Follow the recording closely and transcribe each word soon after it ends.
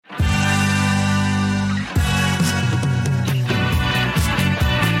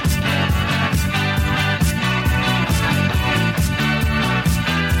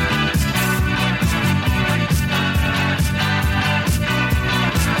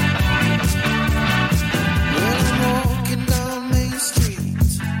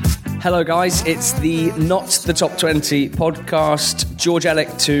Hello guys, it's the Not the Top 20 podcast. George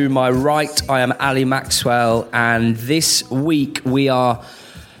Ellick to my right, I am Ali Maxwell, and this week we are,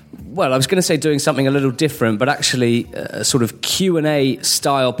 well, I was going to say doing something a little different, but actually a sort of Q&A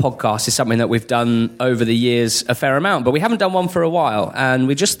style podcast is something that we've done over the years a fair amount, but we haven't done one for a while, and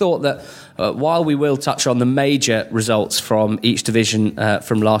we just thought that while we will touch on the major results from each division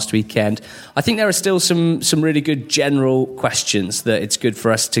from last weekend, I think there are still some really good general questions that it's good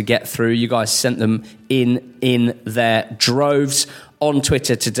for us to get through. You guys sent them in their droves on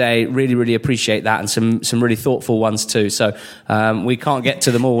Twitter today. Really appreciate that, and some really thoughtful ones too. So we can't get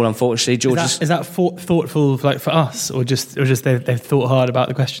to them all, unfortunately. George, is that thoughtful like for us, or just they've thought hard about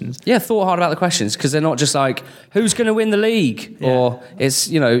the questions? Yeah, thought hard about the questions, because they're not just like who's going to win the league, or it's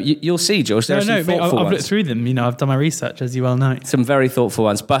you'll see, George. There are some thoughtful I've ones. looked through them. I've done my research, as you well know. Some very thoughtful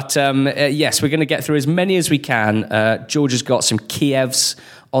ones, but yes, we're going to get through as many as we can. George has got some Kievs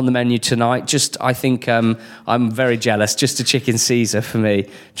on the menu tonight. I think I'm very jealous. Just a chicken Caesar for me,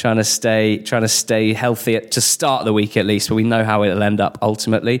 trying to stay healthy to start the week at least, but we know how it'll end up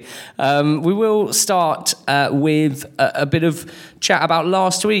ultimately. We will start with a bit of chat about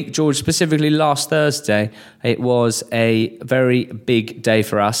last week, George, specifically last Thursday. It was a very big day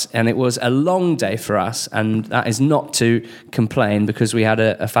for us, and it was a long day for us, and that is not to complain, because we had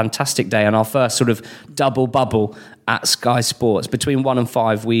a fantastic day on our first sort of double bubble at Sky Sports. Between 1 and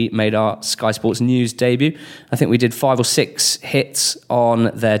 5, we made our Sky Sports News debut. I think we did 5 or 6 hits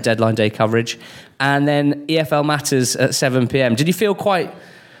on their deadline day coverage. And then EFL Matters at 7 p.m. Did you feel quite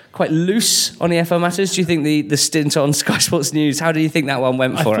loose on EFL Matters? Do you think the stint on Sky Sports News, how do you think that one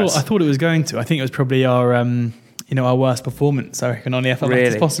went for us? I thought it was going to. I think it was probably our worst performance, I reckon, on EFL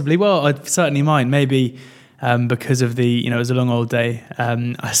Matters, possibly. Well, I'd certainly mind. Maybe because of it was a long old day.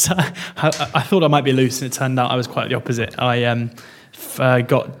 I thought I might be loose, and it turned out I was quite the opposite. I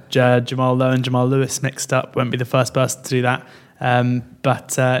got Jamal Lowe and Jamal Lewis mixed up. Won't be the first person to do that.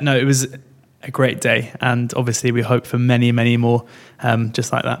 But no, it was a great day, and obviously we hope for many more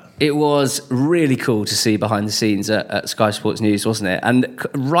just like that. It was really cool to see behind the scenes at Sky Sports News, wasn't it? And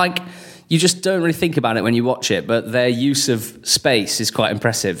you just don't really think about it when you watch it, but their use of space is quite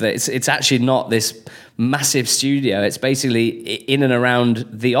impressive. It's actually not this massive studio. It's basically in and around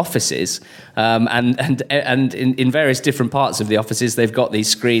the offices, and in various different parts of the offices, they've got these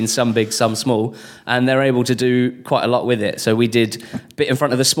screens, some big, some small, and they're able to do quite a lot with it. So we did a bit in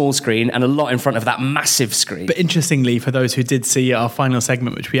front of the small screen and a lot in front of that massive screen. But interestingly, for those who did see our final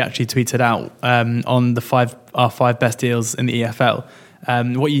segment, which we actually tweeted out on our 5 best deals in the EFL,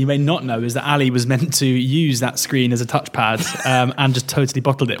 what you may not know is that Ali was meant to use that screen as a touchpad and just totally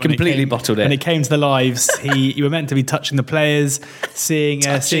bottled it. Bottled it. When it came to the lives, you were meant to be touching the players, seeing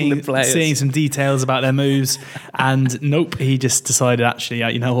some details about their moves, and nope, he just decided, actually,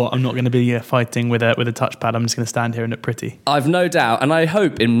 you know what, I'm not going to be fighting with a touchpad. I'm just going to stand here and look pretty. I've no doubt, and I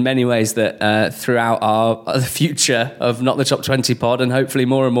hope in many ways that throughout the future of Not the Top 20 pod, and hopefully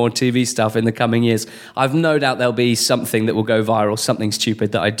more and more TV stuff in the coming years, I've no doubt there'll be something that will go viral, something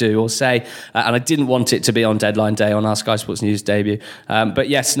stupid that I do or say, and I didn't want it to be on deadline day on our Sky Sports News debut, but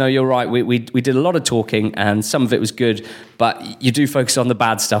yes, no, you're right, we did a lot of talking, and some of it was good, but you do focus on the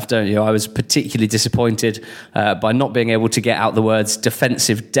bad stuff, don't you? I was particularly disappointed by not being able to get out the words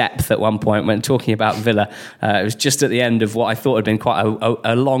defensive depth at one point when talking about Villa. It was just at the end of what I thought had been quite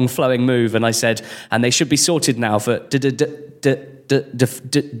a long flowing move, and I said, and they should be sorted now for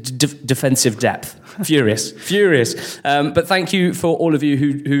defensive depth. Furious. But thank you for all of you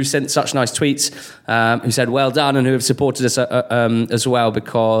who sent such nice tweets, who said well done, and who have supported us as well,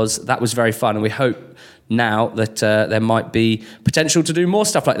 because that was very fun, and we hope now that there might be potential to do more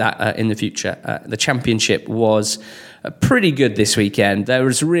stuff like that in the future. The Championship was pretty good this weekend. There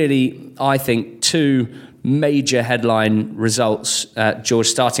was really, I think, 2 major headline results, George,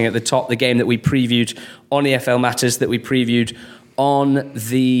 starting at the top, the game that we previewed on EFL Matters, that we previewed on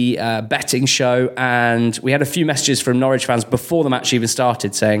the betting show, and we had a few messages from Norwich fans before the match even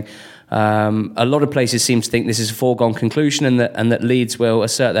started saying a lot of places seem to think this is a foregone conclusion, and that Leeds will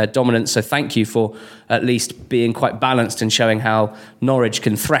assert their dominance. So thank you for at least being quite balanced and showing how Norwich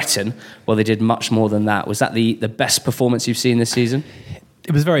can threaten. Well, they did much more than that. Was that the best performance you've seen this season?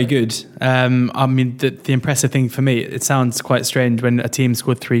 It was very good. I mean, the impressive thing for me, it sounds quite strange when a team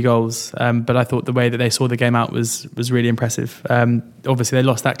scored 3 goals, but I thought the way that they saw the game out was really impressive. Obviously, they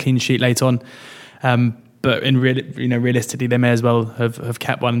lost that clean sheet late on, but realistically, they may as well have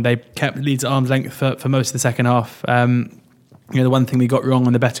kept one. They kept Leeds at arm's length for most of the second half. The one thing we got wrong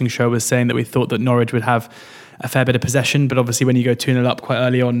on the betting show was saying that we thought that Norwich would have a fair bit of possession, but obviously when you go 2-0 up quite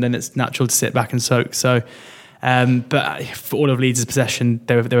early on, then it's natural to sit back and soak. So But for all of Leeds' possession,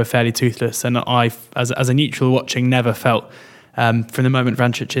 they were fairly toothless. And I, as a neutral watching, never felt, from the moment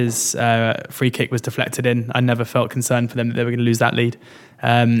Vrancic's free kick was deflected in, I never felt concerned for them that they were going to lose that lead.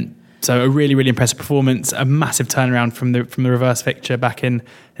 So a really, really impressive performance, a massive turnaround from the reverse fixture back in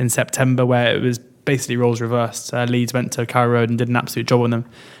September, where it was basically roles reversed. Leeds went to Carrow Road and did an absolute job on them.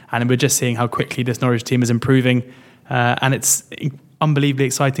 And we're just seeing how quickly this Norwich team is improving. And it's unbelievably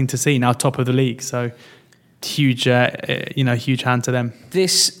exciting to see, now top of the league. So huge hand to them.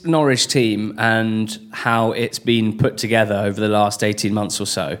 This Norwich team and how it's been put together over the last 18 months or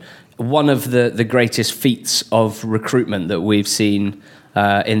so, one of the greatest feats of recruitment that we've seen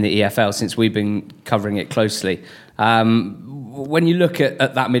in the EFL since we've been covering it closely. When you look at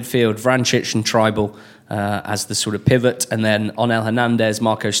that midfield, Vrancic and Tribal as the sort of pivot, and then Onel Hernandez,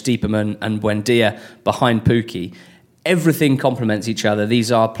 Marco Stiepermann and Buendia behind Pukki, everything complements each other.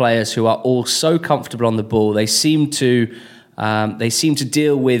 These are players who are all so comfortable on the ball. They seem to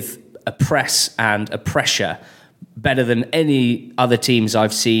deal with a press and a pressure better than any other teams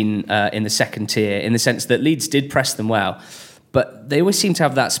I've seen in the second tier, in the sense that Leeds did press them well, but they always seem to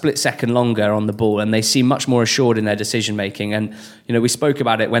have that split second longer on the ball, and they seem much more assured in their decision making. And we spoke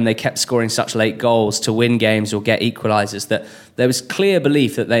about it when they kept scoring such late goals to win games or get equalisers, that there was clear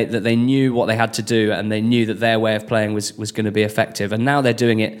belief that they knew what they had to do, and they knew that their way of playing was going to be effective. And now they're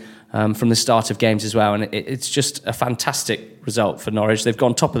doing it from the start of games as well, and it's just a fantastic result for Norwich. They've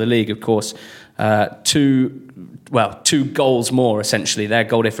gone top of the league, of course, 2 goals more, essentially. Their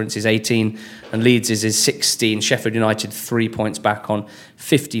goal difference is 18 and Leeds is 16. Sheffield United 3 points back on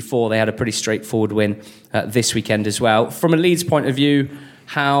 54. They had a pretty straightforward win this weekend as well. From a Leeds point of view,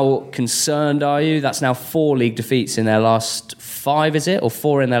 how concerned are you? That's now 4 league defeats in their last 5, is it? Or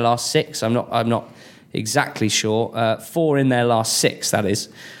 4 in their last 6? I'm not exactly sure. 4 in their last 6, that is.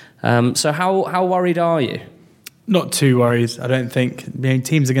 So how worried are you? Not too worried, I don't think.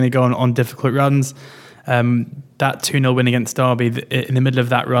 Teams are going to go on difficult runs. That 2-0 win against Derby in the middle of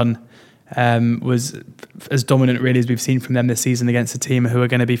that run was as dominant really as we've seen from them this season against a team who are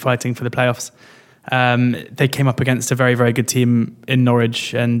going to be fighting for the playoffs. They came up against a very, very good team in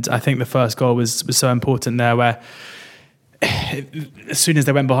Norwich, and I think the first goal was so important there, where as soon as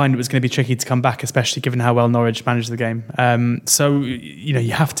they went behind, it was going to be tricky to come back, especially given how well Norwich managed the game. So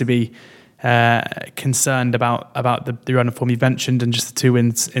you have to be concerned about the run of form you've mentioned and just the 2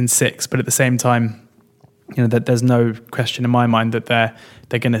 wins in 6, but at the same time, that there's no question in my mind that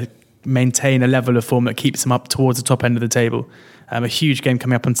they're going to maintain a level of form that keeps them up towards the top end of the table. A huge game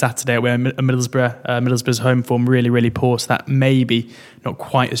coming up on Saturday at Middlesbrough. Middlesbrough's home form really, really poor, so that may be not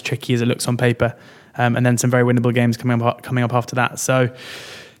quite as tricky as it looks on paper. And then some very winnable games coming up after that. So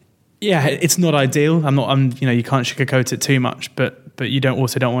yeah, it's not ideal. You can't sugarcoat it too much, but you don't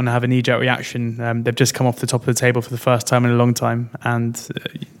want to have a knee-jerk reaction. They've just come off the top of the table for the first time in a long time, and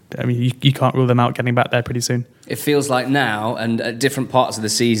you can't rule them out getting back there pretty soon. It feels like now, and at different parts of the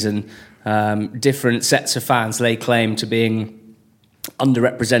season, different sets of fans lay claim to being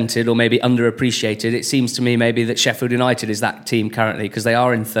underrepresented or maybe underappreciated. It seems to me maybe that Sheffield United is that team currently, because they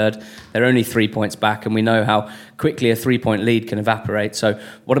are in third. They're only 3 points back, and we know how quickly a 3-point lead can evaporate. So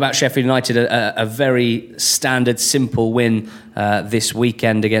what about Sheffield United? A very standard, simple win this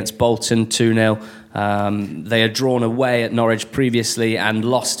weekend against Bolton, 2-0. They had drawn away at Norwich previously and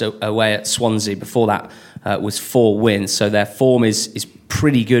lost away at Swansea. Before that was 4 wins. So their form is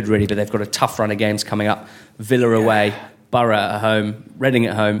pretty good, really, but they've got a tough run of games coming up. Villa away, Borough at home, Reading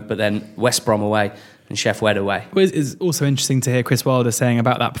at home, but then West Brom away and Sheff Wed away. Well, it's also interesting to hear Chris Wilder saying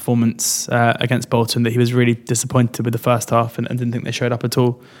about that performance against Bolton that he was really disappointed with the first half and didn't think they showed up at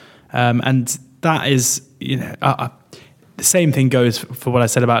all. And that is, the same thing goes for what I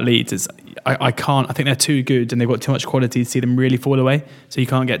said about Leeds. I think they're too good and they've got too much quality to see them really fall away. So you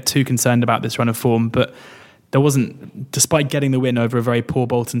can't get too concerned about this run of form. But there wasn't, despite getting the win over a very poor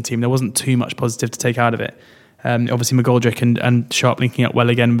Bolton team, there wasn't too much positive to take out of it. Obviously McGoldrick and Sharp linking up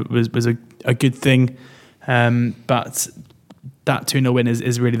well again was a good thing, but that 2-0 win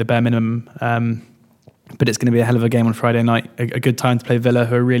is really the bare minimum. But it's going to be a hell of a game on Friday night. A good time to play Villa,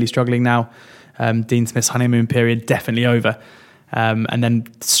 who are really struggling now. Dean Smith's honeymoon period definitely over, and then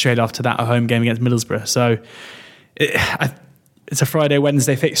straight after that a home game against Middlesbrough. So it's a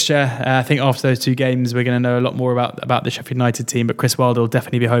Friday-Wednesday fixture. I think after those 2 games we're going to know a lot more about the Sheffield United team, but Chris Wilder will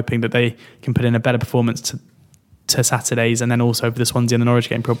definitely be hoping that they can put in a better performance to Saturdays, and then also for the Swansea and the Norwich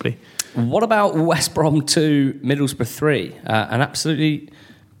game probably. What about West Brom 2, Middlesbrough 3? An absolutely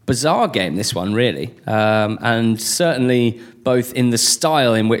bizarre game, this one, really. And certainly both in the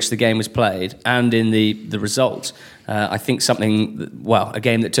style in which the game was played and in the result. I think a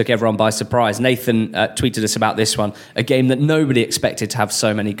game that took everyone by surprise. Nathan tweeted us about this one, a game that nobody expected to have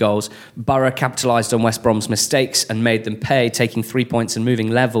so many goals. Borough capitalised on West Brom's mistakes and made them pay, taking 3 points and moving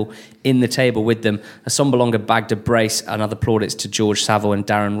level in the table with them. Assombalonga bagged a brace, and other plaudits to George Saville and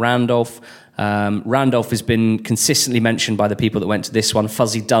Darren Randolph. Randolph has been consistently mentioned by the people that went to this one.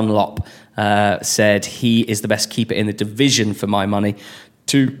 Fuzzy Dunlop said he is the best keeper in the division for my money.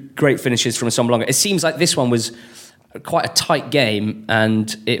 2 great finishes from Assombalonga. It seems like this one was quite a tight game,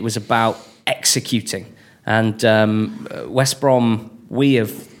 and it was about executing. And West Brom, we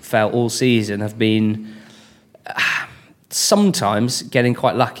have felt all season, have been sometimes getting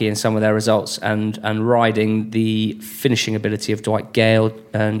quite lucky in some of their results and riding the finishing ability of Dwight Gale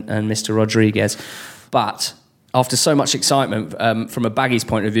and Mr. Rodriguez. But after so much excitement, from a Baggies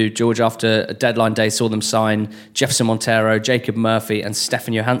point of view, George, after a deadline day, saw them sign Jefferson Montero, Jacob Murphy and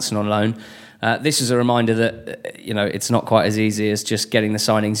Stefan Johansson on loan. This is a reminder that it's not quite as easy as just getting the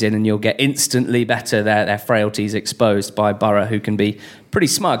signings in and you'll get instantly better. Their frailties exposed by Borough, who can be pretty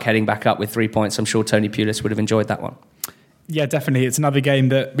smug heading back up with 3 points. I'm sure Tony Pulis would have enjoyed that one. Yeah, definitely. It's another game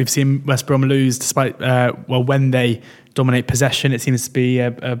that we've seen West Brom lose despite, when they dominate possession, it seems to be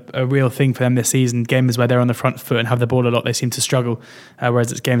a real thing for them this season. Games where they're on the front foot and have the ball a lot, they seem to struggle,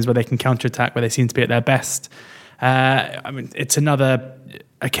 whereas it's games where they can counter-attack, where they seem to be at their best. It's another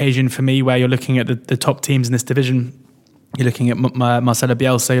occasion for me where you're looking at the top teams in this division. You're looking at Marcelo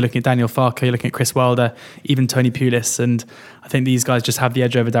Bielsa, you're looking at Daniel Farke, you're looking at Chris Wilder, even Tony Pulis, and I think these guys just have the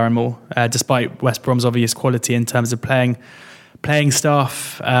edge over Darren Moore, despite West Brom's obvious quality in terms of playing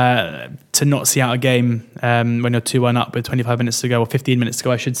staff. To not see out a game when you're 2-1 up with 25 minutes to go, or 15 minutes to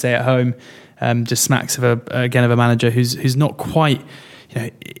go, I should say, at home, just smacks of a manager who's not quite.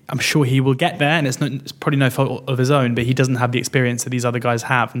 I'm sure he will get there, and it's probably no fault of his own, but he doesn't have the experience that these other guys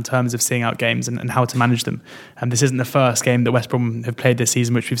have in terms of seeing out games and how to manage them. This isn't the first game that West Brom have played this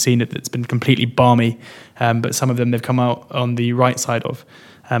season, which we've seen that's been completely balmy, but some of them they've come out on the right side of,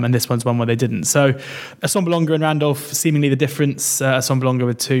 and this one's one where they didn't. So Assombalonga and Randolph, seemingly the difference. Assombalonga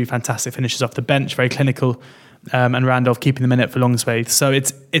with 2 fantastic finishes off the bench, very clinical, and Randolph keeping them in it for long swathes. So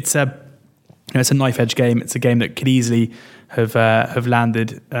it's a knife edge game. It's a game that could easily have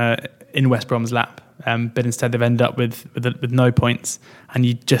landed in West Brom's lap, but instead they've ended up with no points, and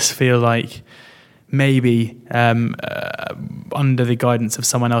you just feel like maybe under the guidance of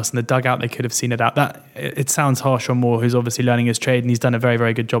someone else in the dugout they could have seen it out. That it sounds harsh on Moore, who's obviously learning his trade, and he's done a very,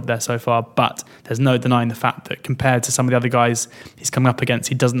 very good job there so far, but there's no denying the fact that compared to some of the other guys he's coming up against,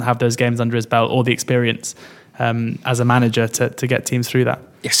 he doesn't have those games under his belt or the experience as a manager to get teams through that.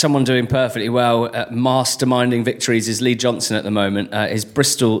 Yeah, someone doing perfectly well at masterminding victories is Lee Johnson at the moment. His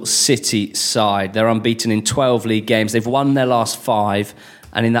Bristol City side, they're unbeaten in 12 league games. They've won their last 5,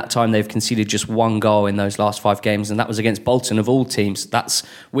 and in that time they've conceded just 1 goal in those last 5 games, and that was against Bolton of all teams. That's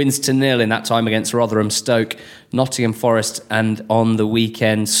wins to 0 in that time against Rotherham, Stoke, Nottingham Forest, and on the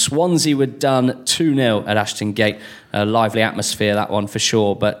weekend Swansea were done 2-0 at Ashton Gate. A lively atmosphere, that one for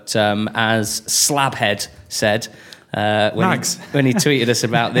sure, but as Slabhead said when he tweeted us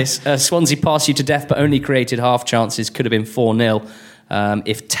about this, Swansea passed you to death but only created half chances. Could have been 4-0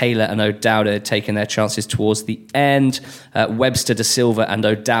 if Taylor and O'Dowda had taken their chances towards the end. Webster, De Silva and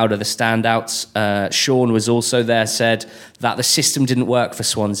O'Dowda the standouts. Sean was also there, said that the system didn't work for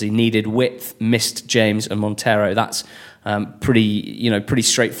Swansea, needed width, missed James and Montero. That's pretty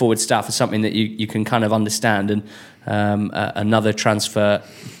straightforward stuff, for something that you can kind of understand. And another transfer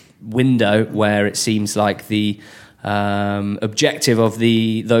window where it seems like the objective of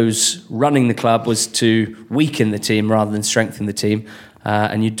those running the club was to weaken the team rather than strengthen the team,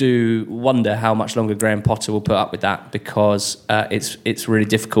 and you do wonder how much longer Graham Potter will put up with that, because it's really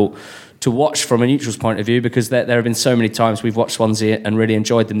difficult to watch from a neutral's point of view, because there have been so many times we've watched Swansea and really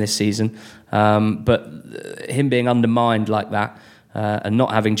enjoyed them this season, but him being undermined like that, and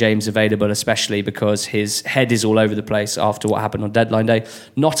not having James available, especially because his head is all over the place after what happened on deadline day,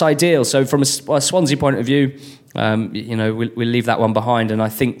 not ideal. So from a Swansea point of view, we'll leave that one behind, and I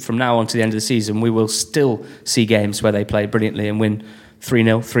think from now on to the end of the season we will still see games where they play brilliantly and win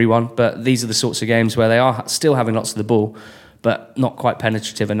 3-0, 3-1, but these are the sorts of games where they are still having lots of the ball but not quite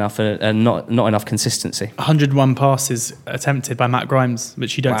penetrative enough and not enough consistency. 101 passes attempted by Matt Grimes,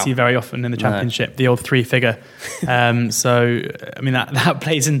 which you don't see very often in the Championship, the old 3-figure. So, I mean, that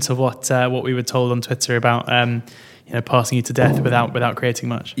plays into what we were told on Twitter about passing you to death without creating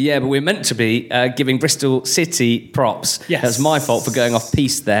much. Yeah, but we're meant to be giving Bristol City props. Yes. That's my fault for going off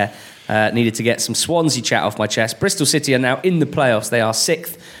piste there. Needed to get some Swansea chat off my chest. Bristol City are now in the playoffs. They are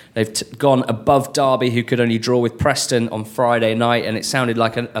 6th. They've gone above Derby, who could only draw with Preston on Friday night, and it sounded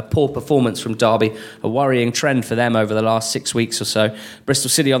like a poor performance from Derby, a worrying trend for them over the last 6 weeks or so. Bristol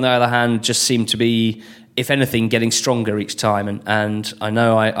City, on the other hand, just seem to be, if anything, getting stronger each time. And I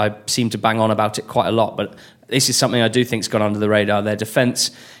know I seem to bang on about it quite a lot, but this is something I do think's gone under the radar. Their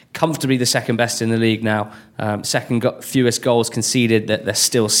defence, comfortably the second best in the league now. Second fewest goals conceded. That they're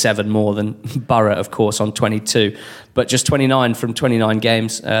still 7 more than Borough, of course, on 22. But just 29 from 29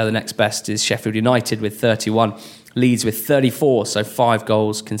 games. The next best is Sheffield United with 31. Leeds with 34, so 5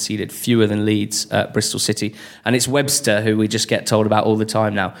 goals conceded fewer than Leeds at Bristol City. And it's Webster, who we just get told about all the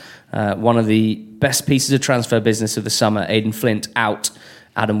time now. One of the best pieces of transfer business of the summer. Aidan Flint out,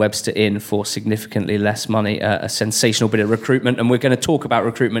 Adam Webster in for significantly less money. A sensational bit of recruitment, and we're going to talk about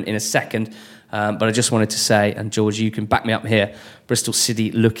recruitment in a second. But I just wanted to say, and George, you can back me up here, Bristol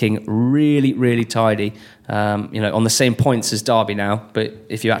City looking really, really tidy. On the same points as Derby now, but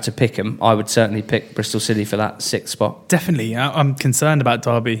if you had to pick them, I would certainly pick Bristol City for that 6th spot. Definitely. I'm concerned about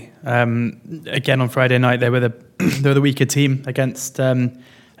Derby. Again, on Friday night, they were the weaker team against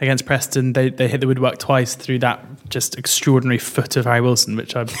Preston. They hit the woodwork twice through that just extraordinary foot of Harry Wilson,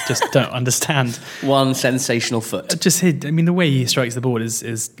 which I just don't understand. One sensational foot. The way he strikes the ball is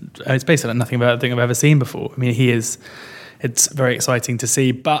it's basically like nothing I've ever seen before. I mean, it's very exciting to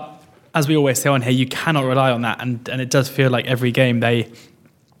see. But as we always say on here, you cannot rely on that. And it does feel like every game they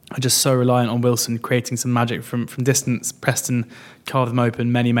are just so reliant on Wilson creating some magic from distance. Preston carved them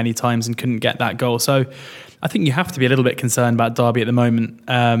open many, many times and couldn't get that goal. So I think you have to be a little bit concerned about Derby at the moment.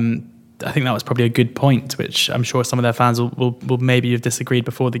 I think that was probably a good point, which I'm sure some of their fans will maybe have disagreed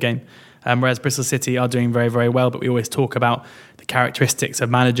before the game. Whereas Bristol City are doing very, very well, but we always talk about the characteristics of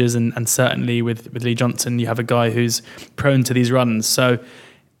managers, and certainly with Lee Johnson, you have a guy who's prone to these runs. So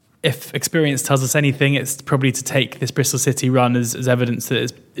if experience tells us anything, it's probably to take this Bristol City run as evidence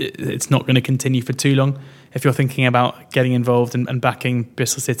that it's not going to continue for too long. If you're thinking about getting involved and backing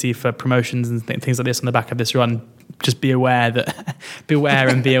Bristol City for promotions and things like this on the back of this run, just be aware that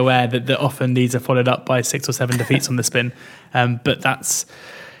often these are followed up by 6 or 7 defeats on the spin. But that's,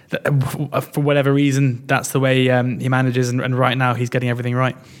 for whatever reason, that's the way he manages, and right now he's getting everything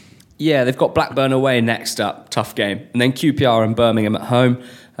right. Yeah, they've got Blackburn away next up, tough game. And then QPR and Birmingham at home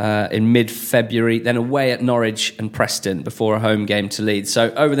in mid-February, then away at Norwich and Preston before a home game to Leeds.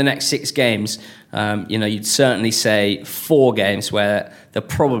 So over the next 6 games, you'd certainly say 4 games where they'll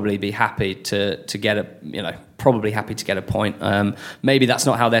probably be happy to get a point. Maybe that's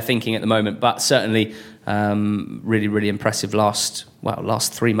not how they're thinking at the moment, but certainly really, really impressive last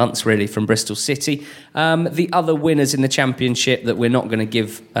 3 months really from Bristol City. The other winners in the Championship that we're not going to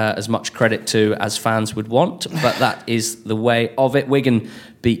give as much credit to as fans would want, but that is the way of it. Wigan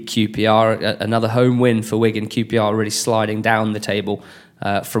beat QPR, another home win for Wigan. QPR really sliding down the table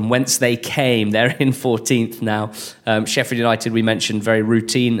from whence they came. They're in 14th now. Sheffield United, we mentioned, very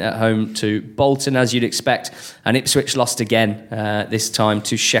routine at home to Bolton, as you'd expect. And Ipswich lost again, this time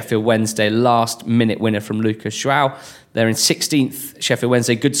to Sheffield Wednesday. Last-minute winner from Lucas João. They're in 16th, Sheffield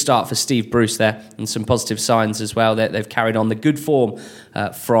Wednesday. Good start for Steve Bruce there, and some positive signs as well. They've carried on the good form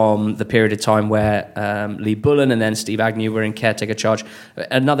from the period of time where Lee Bullen and then Steve Agnew were in caretaker charge.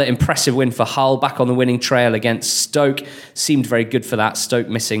 Another impressive win for Hull, back on the winning trail against Stoke. Seemed very good for that. Stoke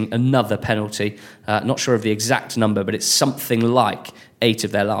missing another penalty. Not sure of the exact number, but it's something like 8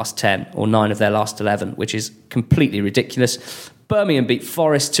 of their last 10 or 9 of their last 11, which is completely ridiculous. Birmingham beat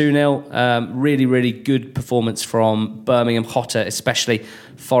Forest 2-0. Really, really good performance from Birmingham. Hotter, especially.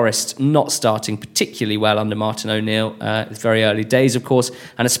 Forest not starting particularly well under Martin O'Neill. It's very early days, of course.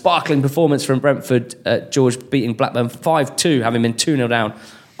 And a sparkling performance from Brentford. George beating Blackburn 5-2, having been 2-0 down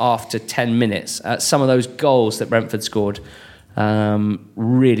after 10 minutes. Some of those goals that Brentford scored,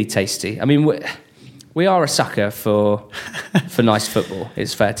 really tasty. I mean, we are a sucker for nice football,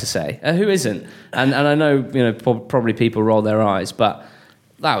 it's fair to say. Who isn't? And I know, probably people roll their eyes, but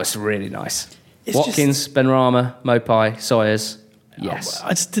that was really nice. Watkins, Benrahma, Mopai, Sawyers. Yes. I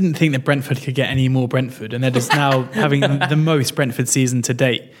just didn't think that Brentford could get any more Brentford, and they're just now having the most Brentford season to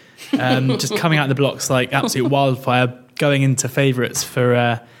date. Just coming out of the blocks like absolute wildfire, going into favourites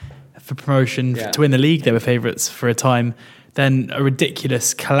for promotion. Yeah. To win the league, they were favourites for a time. Then a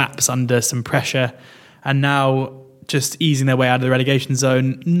ridiculous collapse under some pressure, and now just easing their way out of the relegation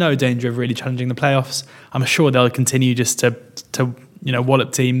zone. No danger of really challenging the playoffs. I'm sure they'll continue just to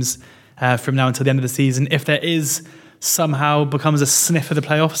wallop teams from now until the end of the season. If there is somehow becomes a sniff of the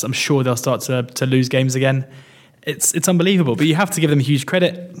playoffs, I'm sure they'll start to lose games again. It's unbelievable, but you have to give them huge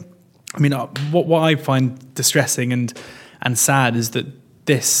credit. I mean, what I find distressing and sad is that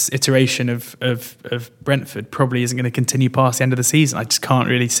this iteration of Brentford probably isn't going to continue past the end of the season. I just can't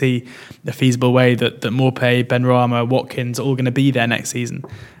really see a feasible way that Maupay, Benrahma, Watkins are all going to be there next season.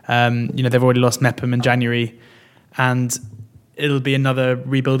 They've already lost Mepham in January, and it'll be another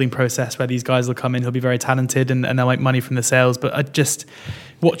rebuilding process where these guys will come in who'll be very talented and they'll make money from the sales. But I just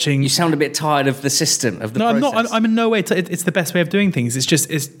watching. You sound a bit tired of the system of the process. No, I'm not. I'm in no way. It's the best way of doing things. It's just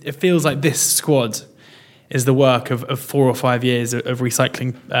it feels like this squad is the work of 4 or 5 years of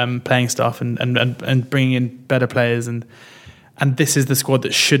recycling playing staff and bringing in better players and this is the squad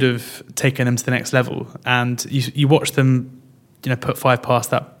that should have taken them to the next level. And you watch them, put 5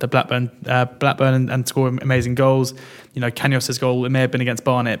 past the Blackburn and score amazing goals. Kanyos' goal, it may have been against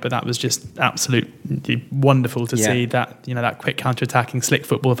Barnet, but that was just absolutely wonderful to see that, that quick counter-attacking, slick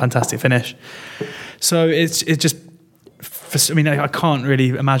football, fantastic finish. So it's just, I can't really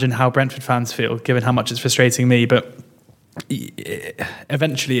imagine how Brentford fans feel, given how much it's frustrating me, but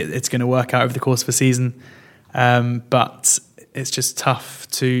eventually it's going to work out over the course of a season. But it's just tough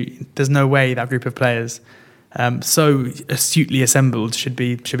there's no way that group of players so astutely assembled should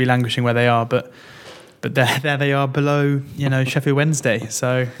be languishing where they are, but there they are below Sheffield Wednesday.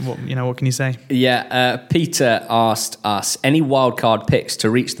 So what can you say? Peter asked us any wildcard picks to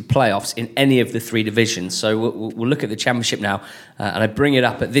reach the playoffs in any of the 3 divisions. So we'll look at the Championship now, and I bring it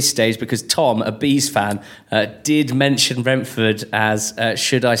up at this stage because Tom, a Bees fan, did mention Brentford as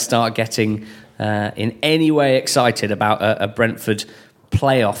should I start getting in any way excited about a Brentford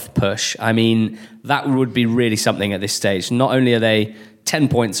playoff push. I mean, that would be really something at this stage. Not only are they 10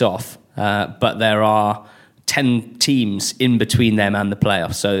 points off, but there are 10 teams in between them and the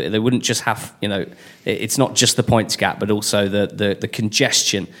playoffs. So they wouldn't just have, it's not just the points gap, but also the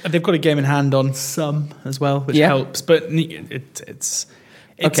congestion. They've got a game in hand on some as well, which helps. But it's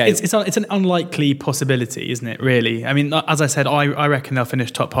an unlikely possibility, isn't it, really? I mean, as I said, I reckon they'll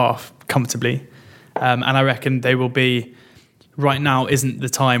finish top half comfortably. And I reckon they will be, right now isn't the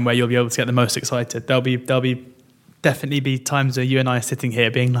time where you'll be able to get the most excited. There'll be definitely be times where you and I are sitting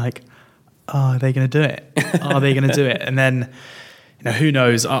here being like, are they going to do it? Are they going to do it? And then, who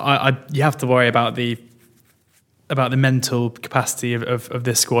knows? You have to worry about the mental capacity of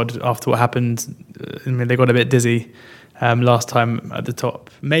this squad after what happened. I mean, they got a bit dizzy last time at the top.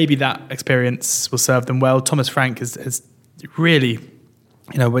 Maybe that experience will serve them well. Thomas Frank has really,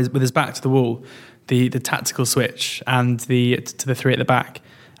 with his back to the wall, the tactical switch and to the 3 at the back,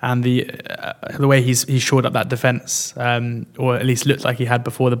 and the way he's shored up that defence, or at least looked like he had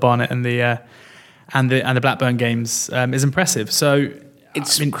before the Barnet and the Blackburn games, is impressive. So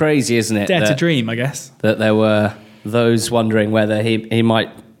it's crazy, isn't it? Dare to dream, I guess. That there were those wondering whether he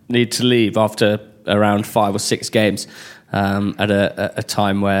might need to leave after around 5 or 6 games, at a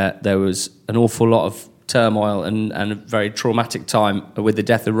time where there was an awful lot of turmoil and a very traumatic time with the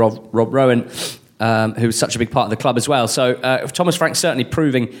death of Rob Rowan, who was such a big part of the club as well. So Thomas Frank certainly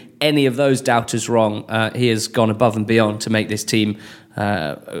proving any of those doubters wrong. He has gone above and beyond to make this team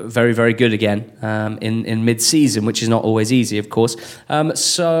very, very good again in mid-season, which is not always easy, of course.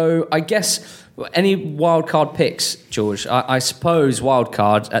 So I guess any wildcard picks, George? I suppose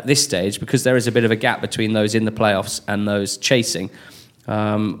wildcard at this stage, because there is a bit of a gap between those in the playoffs and those chasing.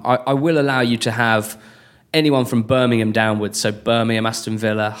 I will allow you to have anyone from Birmingham downwards. So Birmingham, Aston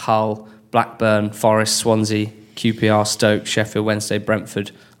Villa, Hull, Blackburn, Forest, Swansea, QPR, Stoke, Sheffield Wednesday,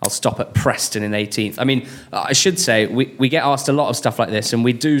 Brentford. I'll stop at Preston in 18th. I mean, I should say, we get asked a lot of stuff like this, and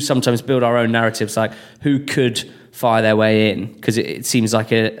we do sometimes build our own narratives, like who could fire their way in, because it seems like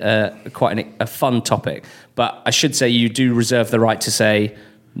quite a fun topic. But I should say you do reserve the right to say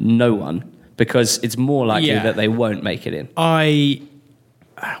no one, because it's more likely that they won't make it in.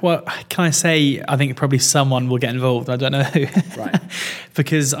 Well, can I say I think probably someone will get involved? I don't know who. Right.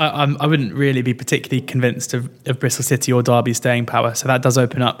 Because I wouldn't really be particularly convinced of Bristol City or Derby's staying power. So that does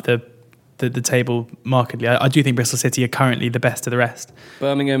open up the table markedly. I do think Bristol City are currently the best of the rest.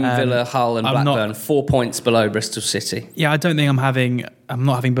 Birmingham, Villa, Hull and Blackburn, 4 points below Bristol City. Yeah, I don't think I'm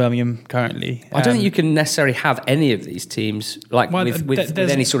not having Birmingham currently. I don't think you can necessarily have any of these teams with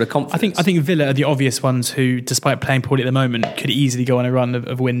any sort of confidence. I think Villa are the obvious ones who, despite playing poorly at the moment, could easily go on a run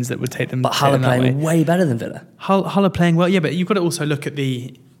of wins that would take them. But Hull are playing way better than Villa. Hull are playing well, yeah, but you've got to also look at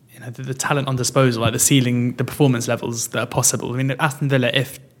the talent on disposal, like the ceiling, the performance levels that are possible. I mean, Aston Villa,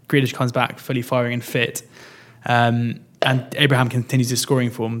 if Grealish comes back fully firing and fit, and Abraham continues his scoring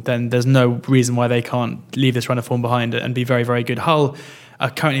form, then there's no reason why they can't leave this run of form behind and be very, very good. Hull are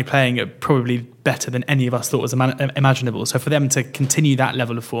currently playing probably better than any of us thought was imaginable. So for them to continue that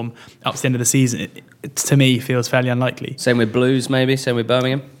level of form up to the end of the season, it to me feels fairly unlikely. Same with Blues, maybe. Same with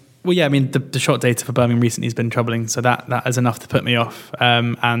Birmingham. Well, yeah, I mean, the shot data for Birmingham recently has been troubling, so that is enough to put me off.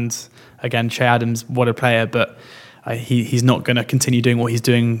 And again, Che Adams, what a player, but he's not going to continue doing what he's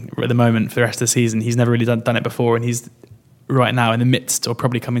doing at the moment for the rest of the season. He's never really done it before, and he's right now in the midst, or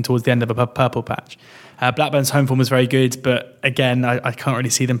probably coming towards the end of a purple patch. Blackburn's home form was very good, but again, I can't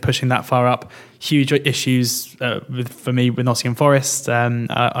really see them pushing that far up. Huge issues for me with Nottingham Forest.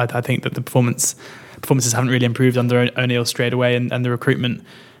 I think that the performances haven't really improved under O'Neill straight away, and the recruitment.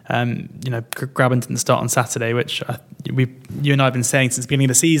 Graben didn't start on Saturday, which you and I have been saying since the beginning of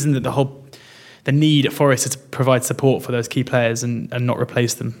the season, that the need at Forest is to provide support for those key players and not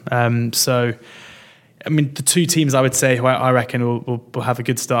replace them. So, I mean, the two teams I would say who I reckon will have a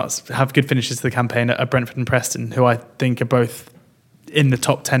good start, have good finishes to the campaign are Brentford and Preston, who I think are both in the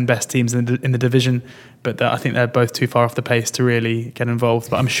top 10 best teams in the division, but I think they're both too far off the pace to really get involved.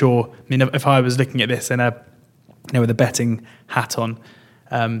 But I'm sure, I mean, if I was looking at this with a betting hat on,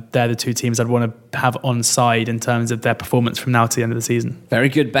 they're the two teams I'd want to have on side in terms of their performance from now to the end of the season. Very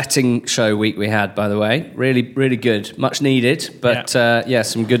good betting show week we had, by the way. Really, really good. Much needed, but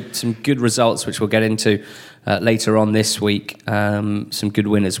some good results, which we'll get into later on this week. Some good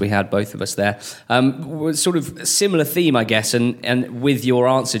winners we had, both of us there. Sort of a similar theme, I guess, and with your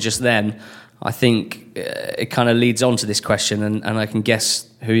answer just then, I think it kind of leads on to this question, and I can guess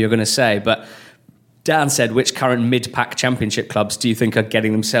who you're going to say, but Dan said, which current mid-pack championship clubs do you think are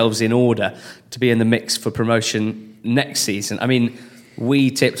getting themselves in order to be in the mix for promotion next season? I mean, we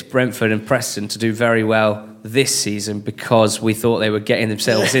tipped Brentford and Preston to do very well this season because we thought they were getting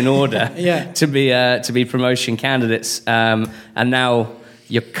themselves in order to be promotion candidates. And now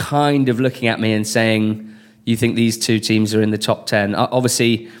you're kind of looking at me and saying you think these two teams are in the top 10.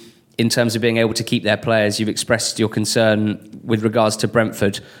 Obviously, in terms of being able to keep their players, you've expressed your concern with regards to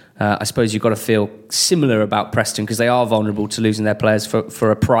Brentford. I suppose you've got to feel similar about Preston because they are vulnerable to losing their players for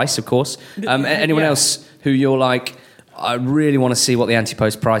a price, of course. Anyone else who you're like, I really want to see what the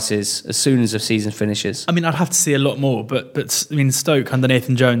anti-post price is as soon as the season finishes? I mean, I'd have to see a lot more, but I mean, Stoke under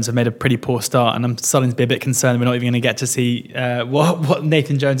Nathan Jones have made a pretty poor start, and I'm starting to be a bit concerned we're not even going to get to see what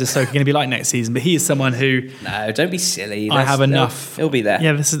Nathan Jones and Stoke are going to be like next season. But he is someone who... No, don't be silly. I have enough. He'll be there.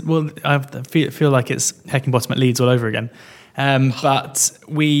 Yeah, I feel like it's Heckingbottom at Leeds all over again. But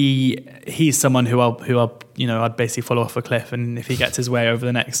he's someone who I'd basically follow off a cliff, and if he gets his way over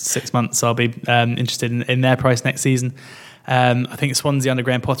the next 6 months, I'll be interested in their price next season. I think Swansea under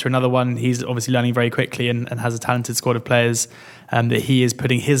Graham Potter, another one. He's obviously learning very quickly and has a talented squad of players that he is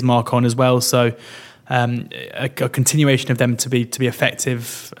putting his mark on as well. So a continuation of them to be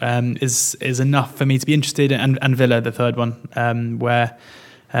effective is enough for me to be interested. And Villa, the third one, where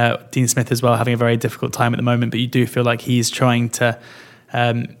Dean Smith as well having a very difficult time at the moment, but you do feel like he's trying to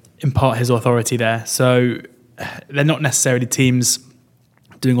impart his authority there. So they're not necessarily teams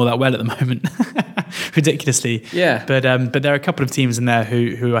doing all that well at the moment, ridiculously. Yeah. But there are a couple of teams in there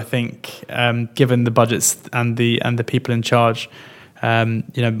who I think, given the budgets and the people in charge,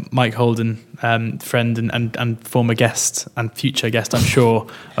 Mike Holden, friend and former guest and future guest, I'm sure,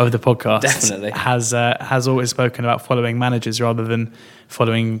 of the podcast, definitely has always spoken about following managers rather than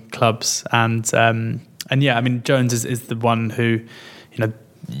following clubs. And yeah, I mean, Jones is the one who,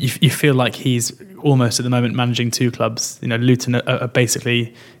 you feel like he's almost at the moment managing two clubs. Luton are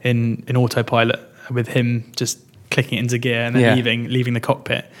basically in autopilot with him just clicking it into gear and then leaving the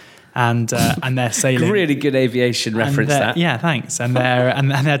cockpit. And they're sailing. Really good aviation reference. That. Yeah, thanks. And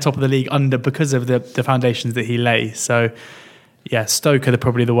they're top of the league because of the foundations that he lays. So yeah, Stoke are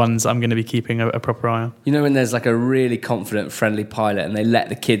probably the ones I'm going to be keeping a proper eye on. When there's like a really confident, friendly pilot and they let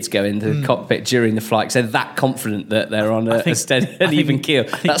the kids go into the cockpit during the flight, so they're that confident that they're on a steady and even keel.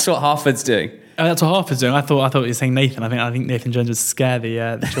 That's what Hartford's doing. Oh, that's what Hartford's doing. I thought you were saying Nathan. I think Nathan Jones would scare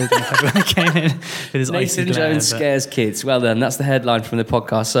the children when they came in with his Nathan Jones scares kids. Well done. That's the headline from the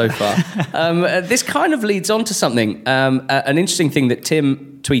podcast so far. This kind of leads on to something, an interesting thing that Tim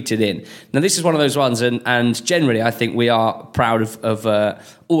tweeted in. Now, this is one of those ones, and generally I think we are proud of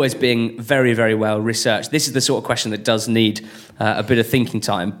always being very, very well researched. This is the sort of question that does need a bit of thinking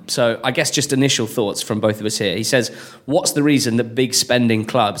time. So I guess just initial thoughts from both of us here. He says, what's the reason that big spending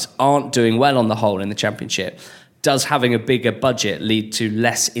clubs aren't doing well on the whole in the Championship? Does having a bigger budget lead to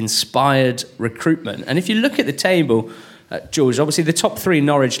less inspired recruitment? And if you look at the table, George, obviously the top three,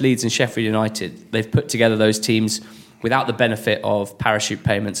 Norwich, Leeds and Sheffield United, they've put together those teams without the benefit of parachute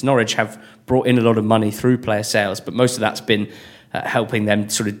payments. Norwich have brought in a lot of money through player sales, but most of that's been helping them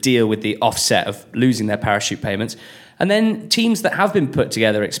sort of deal with the offset of losing their parachute payments. And then teams that have been put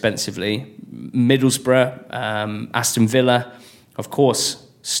together expensively, Middlesbrough, Aston Villa, of course,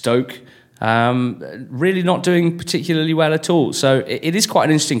 Stoke, really not doing particularly well at all. So it is quite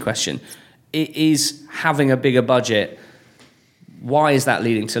an interesting question. It is having a bigger budget. Why is that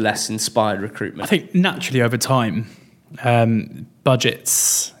leading to less inspired recruitment? I think naturally over time,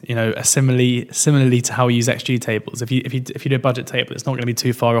 budgets, are similarly to how we use XG tables. If you do a budget table, it's not going to be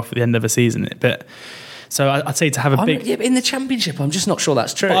too far off at the end of a season. But so I'd say to have a big in the Championship, I'm just not sure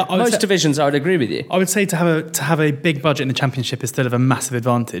that's true. Most divisions, I would agree with you. I would say to have a big budget in the Championship is still of a massive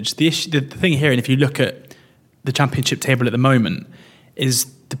advantage. The thing here, and if you look at the Championship table at the moment,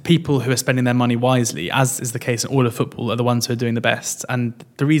 is the people who are spending their money wisely, as is the case in all of football, are the ones who are doing the best. And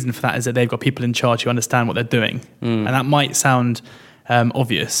the reason for that is that they've got people in charge who understand what they're doing. And that might sound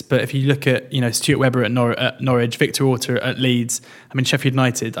obvious, but if you look at Stuart Webber at Norwich, Victor Orta at Leeds, Sheffield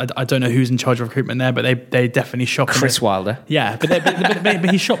United, I don't know who's in charge of recruitment there, but they definitely shop. Chris Wilder. Yeah,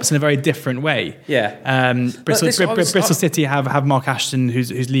 but he shops in a very different way. Yeah. Bristol City have Mark Ashton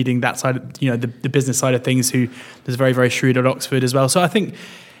who's leading that side, the business side of things, who is very, very shrewd at Oxford as well. So I think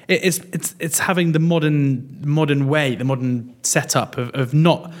it's having the modern way, the modern setup of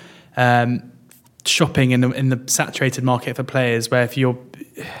not shopping in the saturated market for players, where if you're,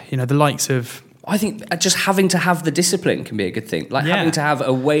 the likes of... I think just having to have the discipline can be a good thing. Having to have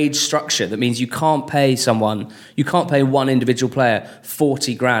a wage structure that means you can't pay one individual player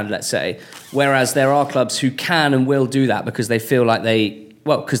 40 grand, let's say. Whereas there are clubs who can and will do that because they feel like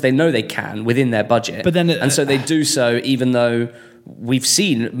because they know they can within their budget. But then, and so they do so, even though we've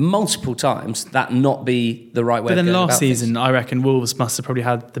seen multiple times that not be the right way. But then last season, I reckon Wolves must have probably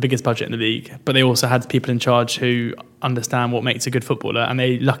had the biggest budget in the league, but they also had people in charge who understand what makes a good footballer, and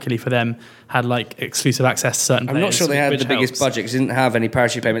they, luckily for them, had exclusive access to certain players. I'm not sure they had the biggest budget because they didn't have any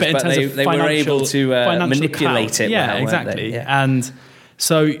parachute payments, but they were able to manipulate it. Yeah, exactly. Yeah. And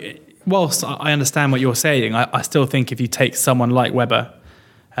so, whilst I understand what you're saying, I still think if you take someone like Webber,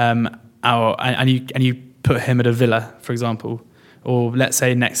 and you put him at a Villa, for example, or let's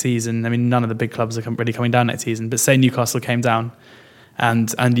say next season, none of the big clubs are really coming down next season, but say Newcastle came down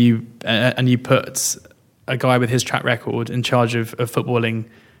and you put a guy with his track record in charge of footballing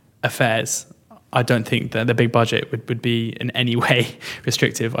affairs, I don't think that the big budget would be in any way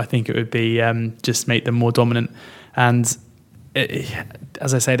restrictive. I think it would be just make them more dominant. And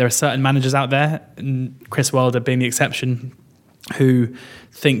as I say, there are certain managers out there, Chris Wilder being the exception, who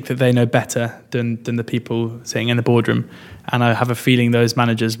think that they know better than the people sitting in the boardroom. And I have a feeling those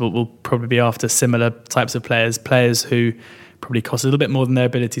managers will probably be after similar types of players who probably cost a little bit more than their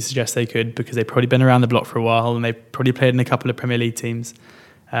ability suggests they could, because they've probably been around the block for a while and they've probably played in a couple of Premier League teams.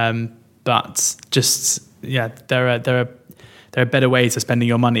 But there are better ways of spending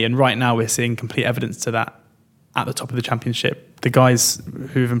your money. And right now we're seeing complete evidence to that at the top of the Championship. The guys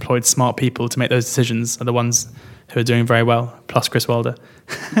who've employed smart people to make those decisions are the ones who are doing very well, plus Chris Wilder.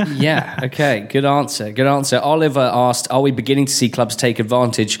 Yeah, okay, good answer. Oliver asked, are we beginning to see clubs take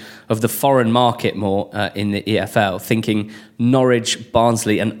advantage of the foreign market more in the EFL, thinking Norwich,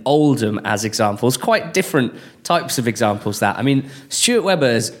 Barnsley and Oldham as examples? Quite different types of examples that. Stuart Webber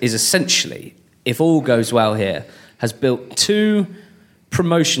is essentially, if all goes well here, has built 2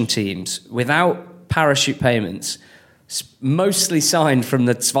 promotion teams without parachute payments, mostly signed from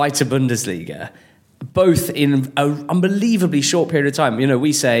the Zweite Bundesliga, both in an unbelievably short period of time.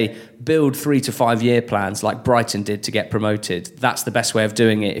 We say build 3 to 5 year plans like Brighton did to get promoted. That's the best way of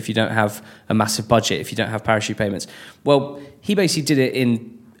doing it if you don't have a massive budget, if you don't have parachute payments. Well, he basically did it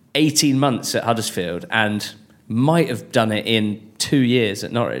in 18 months at Huddersfield and might have done it in 2 years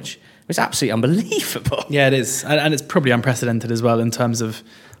at Norwich. It's absolutely unbelievable. Yeah, it is. And it's probably unprecedented as well in terms of,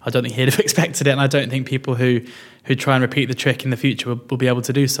 I don't think he'd have expected it, and I don't think people who try and repeat the trick in the future will be able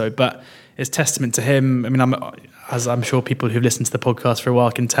to do so. But it's testament to him. As I'm sure people who've listened to the podcast for a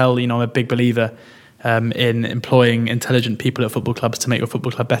while can tell, I'm a big believer in employing intelligent people at football clubs to make your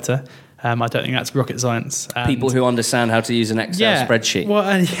football club better. I don't think that's rocket science. People who understand how to use an Excel spreadsheet. Well,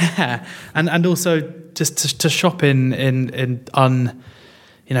 and also just to shop in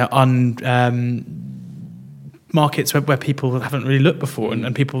markets where people haven't really looked before,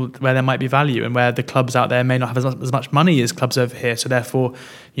 and people where there might be value, and where the clubs out there may not have as much money as clubs over here. So therefore,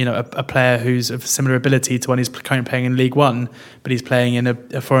 a player who's of similar ability to one who's currently playing in League One, but he's playing in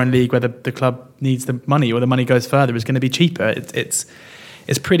a foreign league where the club needs the money, or the money goes further, is going to be cheaper. It's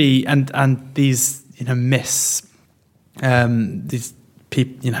pretty, and these these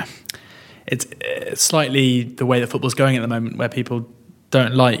people, it's slightly the way that football's going at the moment, where people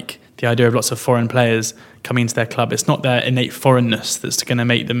don't like the idea of lots of foreign players coming into their club. It's not their innate foreignness that's going to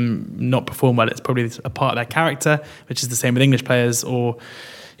make them not perform well. It's probably a part of their character, which is the same with English players, or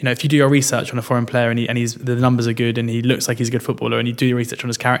if you do your research on a foreign player and the numbers are good and he looks like he's a good footballer, and you do your research on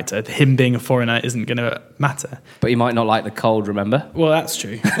his character, him being a foreigner isn't going to matter. But he might not like the cold, remember? Well, that's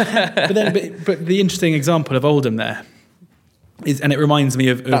true. but the interesting example of Oldham there is, and it reminds me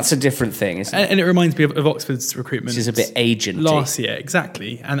of that's a different thing, isn't it? And it reminds me of Oxford's recruitment. Which is a bit agenty. Last year,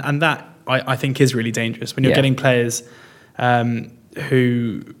 exactly. And that, I think, is really dangerous when you're getting players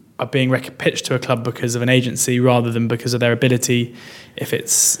who are being pitched to a club because of an agency rather than because of their ability. If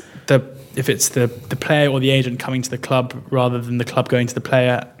it's the player or the agent coming to the club rather than the club going to the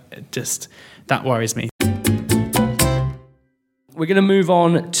player, that worries me. We're going to move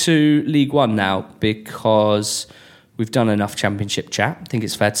on to League One now because we've done enough Championship chat, I think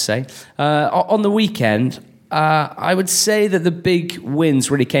it's fair to say. On the weekend, I would say that the big wins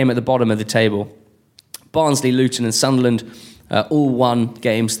really came at the bottom of the table. Barnsley, Luton and Sunderland all won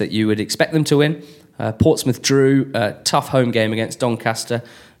games that you would expect them to win. Portsmouth drew a tough home game against Doncaster,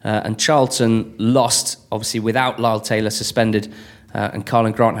 and Charlton lost, obviously without Lyle Taylor suspended and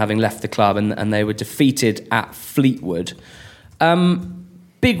Carlin Grant having left the club, and they were defeated at Fleetwood.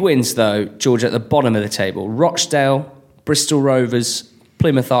 Big wins though, George, at the bottom of the table. Rochdale, Bristol Rovers,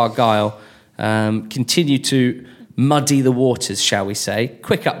 Plymouth Argyle continue to muddy the waters, shall we say.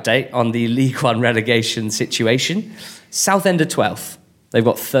 Quick update on the League One relegation situation. Southend are 12th. They've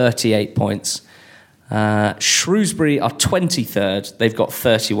got 38 points. Shrewsbury are 23rd. They've got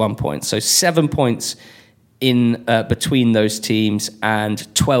 31 points. So 7 points in between those teams,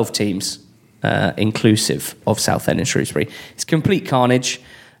 and 12 teams inclusive of Southend and Shrewsbury. It's complete carnage,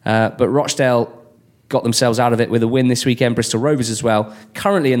 but Rochdale got themselves out of it with a win this weekend. Bristol Rovers as well.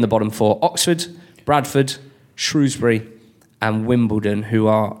 Currently in the bottom four, Oxford, Bradford, Shrewsbury and Wimbledon, who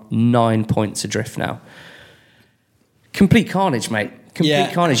are 9 points adrift now. Complete carnage, mate.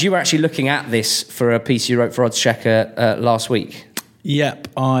 Complete carnage. You were actually looking at this for a piece you wrote for Oddschecker last week. Yep,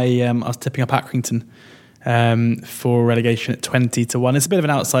 I was tipping up Accrington for relegation at 20-1. It's a bit of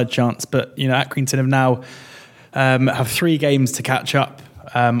an outside chance, but Accrington have now have 3 games to catch up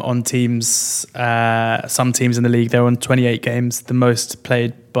on teams. Some teams in the league, they're on 28 games. The most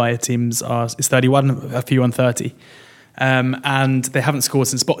played by teams is 31, a few on 30. And they haven't scored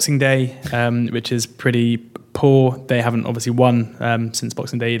since Boxing Day, which is pretty poor. They haven't obviously won since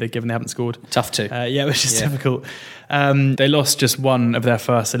Boxing Day either, given they haven't scored. Tough too. Which is difficult. They lost just one of their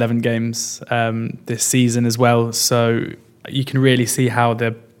first 11 games this season as well. So you can really see how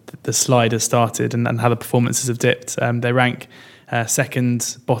the slide has started and how the performances have dipped. They rank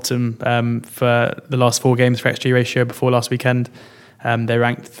second bottom for the last 4 games for XG ratio before last weekend. They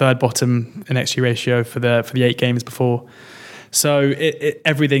ranked third bottom in XG ratio for the 8 games before. So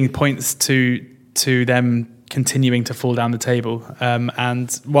everything points to them continuing to fall down the table.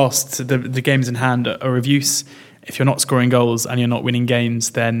 And whilst the games in hand are of use, if you're not scoring goals and you're not winning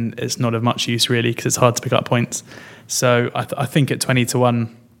games, then it's not of much use really, because it's hard to pick up points. So I think at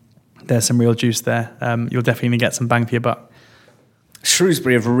 20-1, there's some real juice there. You'll definitely get some bang for your buck.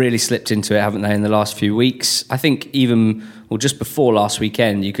 Shrewsbury have really slipped into it, haven't they, in the last few weeks? I think just before last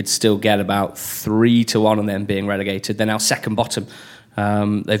weekend, you could still get about 3-1 on them being relegated. They're now second bottom.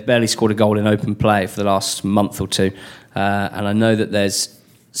 They've barely scored a goal in open play for the last month or two. And I know that there's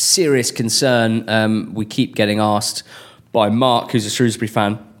serious concern. We keep getting asked by Mark, who's a Shrewsbury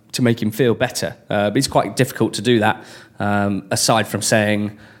fan, to make him feel better. But it's quite difficult to do that, aside from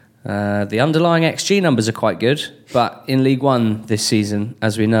saying the underlying XG numbers are quite good. But in League One this season,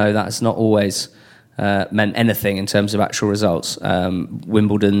 as we know, that's not always meant anything in terms of actual results.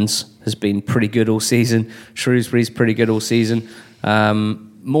 Wimbledon's has been pretty good all season. Shrewsbury's pretty good all season.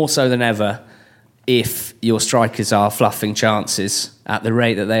 More so than ever, if your strikers are fluffing chances at the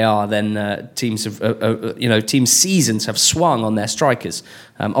rate that they are, then teams seasons have swung on their strikers.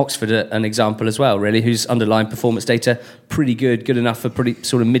 Oxford are an example as well, really, whose underlying performance data pretty good enough for pretty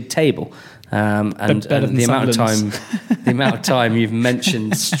sort of mid-table. And the amount of time you've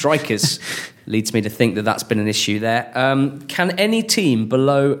mentioned strikers leads me to think that that's been an issue there. Can any team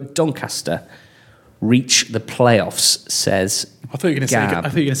below Doncaster reach the playoffs? Says I thought you were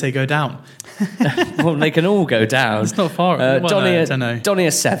going to say go down. Well, they can all go down. It's not far. Donny are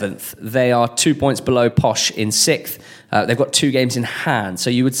 7th. They are 2 points below Posh in 6th. They've got 2 games in hand, so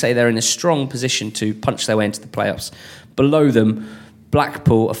you would say they're in a strong position to punch their way into the playoffs. Below them,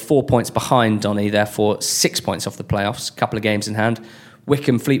 Blackpool are 4 points behind Donny, therefore 6 points off the playoffs, a couple of games in hand.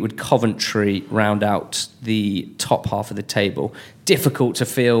 Wickham, Fleetwood, Coventry round out the top half of the table. Difficult to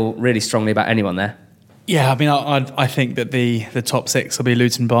feel really strongly about anyone there. Yeah, I mean, I think that the top 6 will be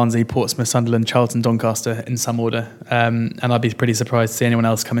Luton, Barnsley, Portsmouth, Sunderland, Charlton, Doncaster in some order. And I'd be pretty surprised to see anyone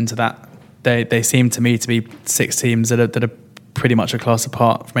else come into that. They seem to me to be 6 teams that are pretty much a class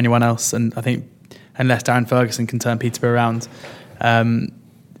apart from anyone else. And I think unless Darren Ferguson can turn Peterborough around,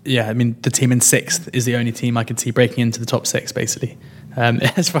 the team in 6th is the only team I could see breaking into the top 6, basically,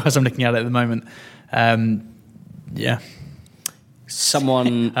 as far as I'm looking at it at the moment. I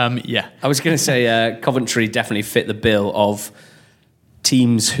was going to say Coventry definitely fit the bill of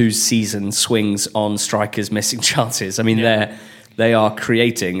teams whose season swings on strikers missing chances. I mean, they are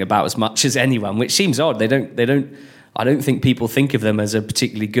creating about as much as anyone, which seems odd. They don't. I don't think people think of them as a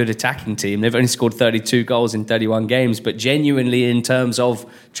particularly good attacking team. They've only scored 32 goals in 31 games, but genuinely in terms of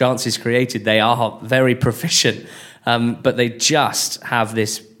chances created, they are very proficient. But they just have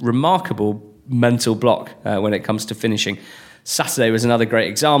this remarkable mental block when it comes to finishing. Saturday was another great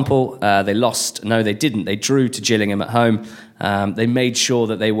example. They lost. No, they didn't. They drew to Gillingham at home. They made sure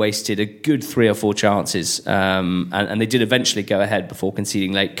that they wasted a good 3 or 4 chances. And they did eventually go ahead before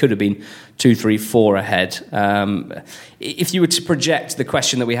conceding late. Could have been 2, 3, 4 ahead. If you were to project the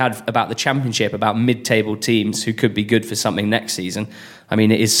question that we had about the Championship, about mid-table teams who could be good for something next season, I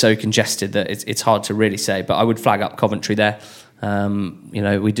mean, it is so congested that it's hard to really say. But I would flag up Coventry there.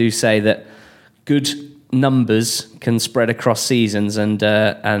 We do say that good numbers can spread across seasons and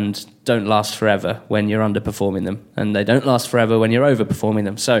don't last forever when you're underperforming them, and they don't last forever when you're overperforming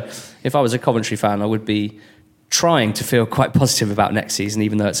them. So if I was a Coventry fan, I would be trying to feel quite positive about next season,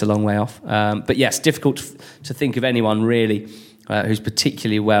 even though it's a long way off. But yes, difficult to think of anyone really who's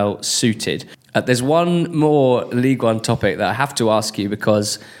particularly well suited. There's one more League One topic that I have to ask you,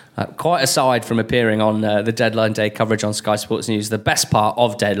 because quite aside from appearing on the Deadline Day coverage on Sky Sports News, the best part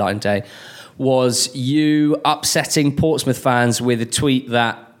of Deadline Day was you upsetting Portsmouth fans with a tweet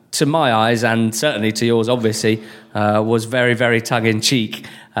that, to my eyes, and certainly to yours, obviously, was very, very tongue-in-cheek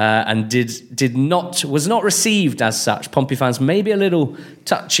and was not received as such. Pompey fans maybe a little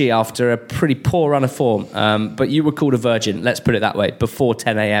touchy after a pretty poor run of form, but you were called a virgin, let's put it that way, before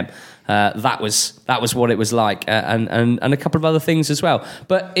 10 a.m. That was what it was like, and a couple of other things as well.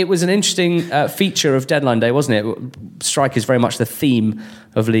 But it was an interesting feature of Deadline Day, wasn't it? Strike is very much the theme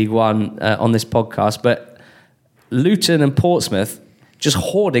of League One on this podcast, but Luton and Portsmouth just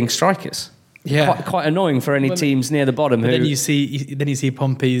hoarding strikers. Yeah, quite annoying for any teams near the bottom. Then you see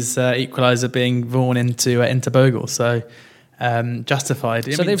Pompey's equaliser being drawn into Bogle, so justified.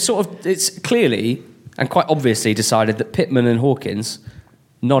 It's clearly and quite obviously decided that Pittman and Hawkins,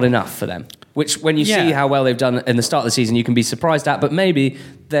 not enough for them. Which, when you see how well they've done in the start of the season, you can be surprised at, but maybe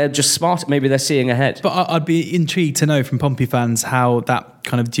they're just smart, maybe they're seeing ahead. But I'd be intrigued to know from Pompey fans how that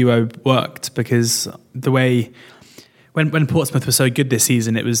kind of duo worked, because the way... When Portsmouth was so good this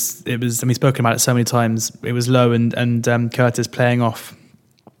season, it was. I mean, spoken about it so many times. It was Lowe and Curtis playing off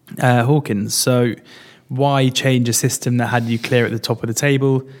Hawkins. So why change a system that had you clear at the top of the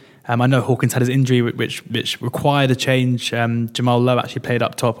table? I know Hawkins had his injury, which required a change. Jamal Lowe actually played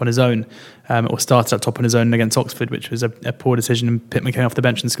up top on his own, or started up top on his own against Oxford, which was a poor decision. And Pittman came off the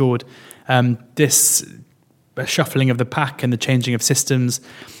bench and scored. This shuffling of the pack and the changing of systems,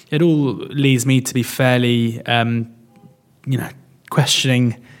 it all leads me to be fairly.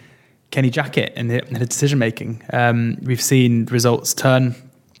 Questioning Kenny Jackett and his decision making. We've seen results turn,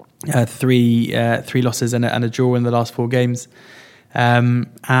 3 losses and a draw in the last 4 games,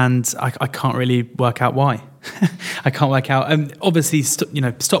 and I can't really work out why. I can't work out. Obviously,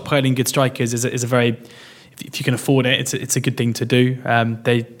 stockpiling good strikers is a very, if you can afford it, it's a good thing to do.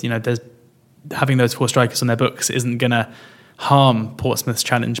 There's having those 4 strikers on their books isn't going to harm Portsmouth's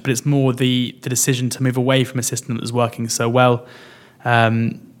challenge, but it's more the decision to move away from a system that was working so well. I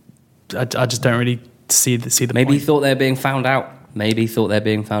just don't really see the Maybe point. He thought they're being found out.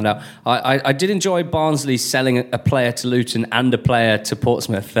 I did enjoy Barnsley selling a player to Luton and a player to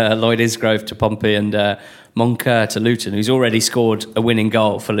Portsmouth, Lloyd Isgrove to Pompey and Moncur to Luton, who's already scored a winning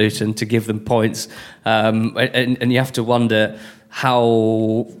goal for Luton to give them points. And you have to wonder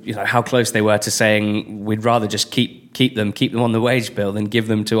how close they were to saying we'd rather just keep them on the wage bill than give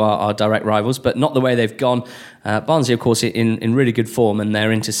them to our direct rivals, but not the way they've gone. Barnsley, of course, in really good form, and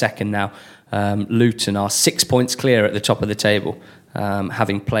they're into second now. Luton are 6 points clear at the top of the table,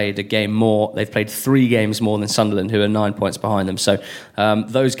 having played a game more. They've played 3 games more than Sunderland, who are 9 points behind them. So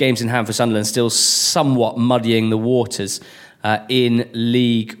those games in hand for Sunderland still somewhat muddying the waters in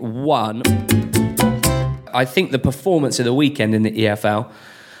League One. I think the performance of the weekend in the EFL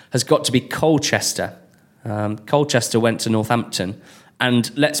has got to be Colchester. Colchester went to Northampton,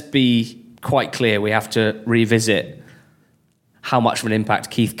 and let's be quite clear, we have to revisit how much of an impact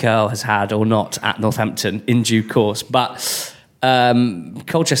Keith Curle has had or not at Northampton in due course. But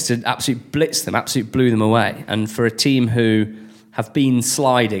Colchester absolutely blitzed them, absolutely blew them away. And for a team who have been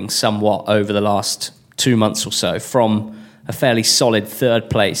sliding somewhat over the last 2 months or so from a fairly solid third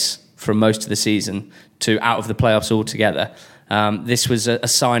place from most of the season to out of the playoffs altogether. This was a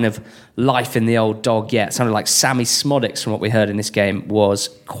sign of life in the old dog yet. It sounded like Sammy Smodics, from what we heard in this game, was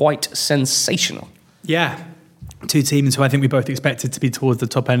quite sensational. Yeah, two teams who I think we both expected to be towards the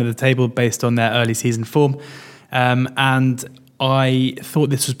top end of the table based on their early season form. And I thought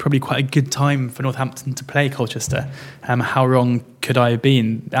this was probably quite a good time for Northampton to play Colchester. How wrong could I have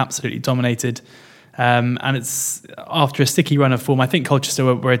been? Absolutely dominated. And it's after a sticky run of form. I think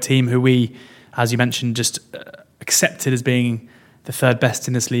Colchester were a team who we, as you mentioned, just accepted as being the third best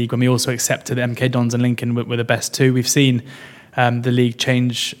in this league, when we also accepted that MK Dons and Lincoln were the best too. We've seen the league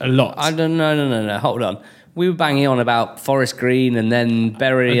change a lot. No. Hold on. We were banging on about Forest Green and then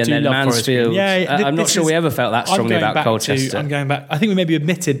Bury and then Mansfield. Yeah, I'm not sure we ever felt that strongly about Colchester. I'm going back. I think we maybe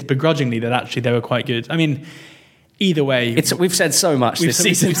admitted begrudgingly that actually they were quite good. I mean, either way, we've said so much this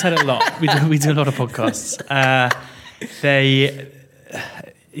season. We've said a lot. We do a lot of podcasts.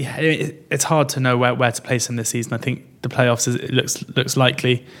 It's hard to know where to place them this season. I think the playoffs looks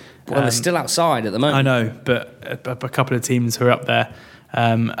likely. Well, they're still outside at the moment. I know, but a couple of teams who are up there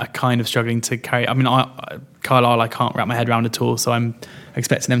are kind of struggling to carry. I mean, Carlisle, I can't wrap my head around at all, so I'm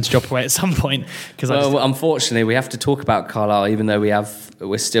expecting them to drop away at some point. Unfortunately, we have to talk about Carlisle, even though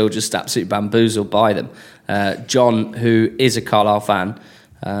we're still just absolutely bamboozled by them. John, who is a Carlisle fan,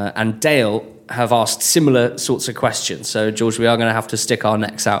 and Dale have asked similar sorts of questions. So, George, we are going to have to stick our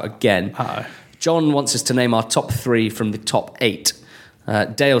necks out again. Uh-oh. John wants us to name our top 3 from the top 8.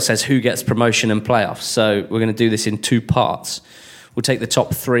 Dale says who gets promotion and playoffs. So we're going to do this in 2 parts. We'll take the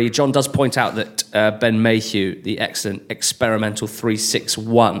top 3. John does point out that Ben Mayhew, the excellent experimental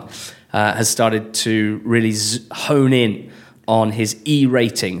 361, has started to really hone in on his E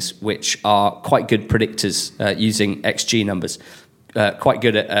ratings, which are quite good predictors using XG numbers. Quite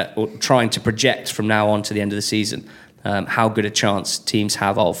good at trying to project from now on to the end of the season how good a chance teams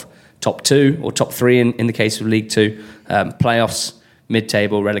have of top 2 or top 3 in the case of League 2, playoffs,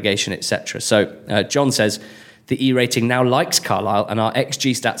 mid-table, relegation, etc. So John says the E rating now likes Carlisle, and our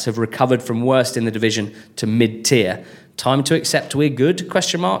XG stats have recovered from worst in the division to mid-tier. Time to accept we're good? ?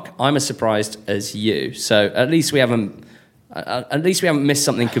 I'm as surprised as you. So at least we haven't missed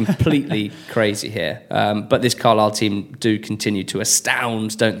something completely crazy here. But this Carlisle team do continue to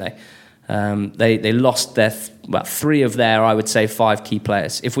astound, don't they? They lost their 3 of their, I would say, 5 key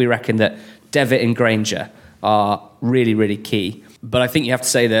players. If we reckon that Devitt and Granger are really, really key. But I think you have to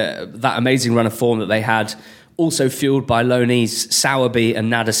say that amazing run of form that they had, also fueled by loanees Sowerby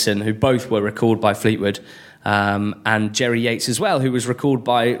and Naderson, who both were recalled by Fleetwood, and Jerry Yates as well, who was recalled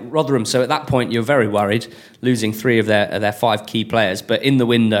by Rotherham. So at that point, you're very worried, losing 3 of their 5 key players. But in the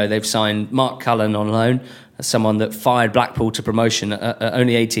window, they've signed Mark Cullen on loan, someone that fired Blackpool to promotion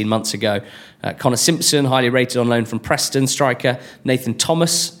only 18 months ago. Connor Simpson, highly rated on loan from Preston, striker. Nathan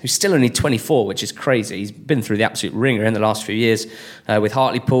Thomas, who's still only 24, which is crazy. He's been through the absolute ringer in the last few years with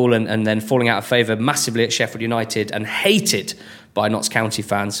Hartlepool and then falling out of favour massively at Sheffield United and hated by Notts County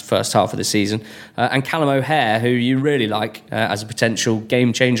fans first half of the season. And Callum O'Hare, who you really like as a potential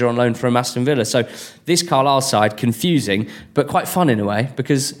game changer on loan from Aston Villa. So this Carlisle side, confusing, but quite fun in a way,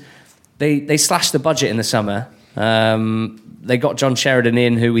 because they slashed the budget in the summer. They got John Sheridan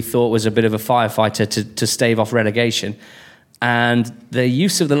in, who we thought was a bit of a firefighter to stave off relegation. And the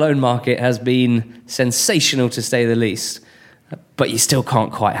use of the loan market has been sensational, to say the least. But you still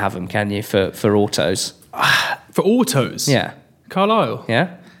can't quite have them, can you, for autos? For autos? Yeah. Carlisle?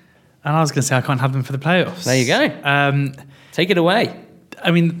 Yeah. And I was going to say I can't have them for the playoffs. There you go. Take it away.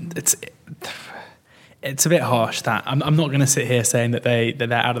 I mean, it's a bit harsh that I'm not going to sit here saying that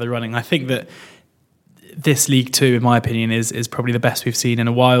they're out of the running. I think that this League 2, in my opinion, is probably the best we've seen in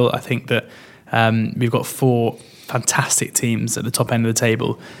a while. I think that we've got 4 fantastic teams at the top end of the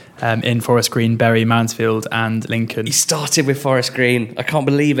table in Forest Green, Bury, Mansfield and Lincoln. You started with Forest Green. I can't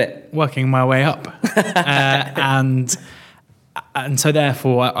believe it. Working my way up. And so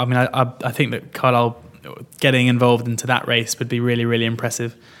therefore, I think that Carlisle getting involved into that race would be really, really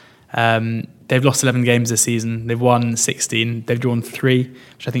impressive. They've lost 11 games this season. They've won 16. They've drawn 3,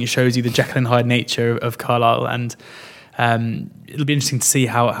 which I think shows you the Jekyll and Hyde nature of Carlisle. And it'll be interesting to see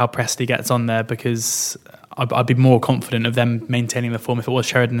how Presley gets on there, because I'd be more confident of them maintaining the form if it was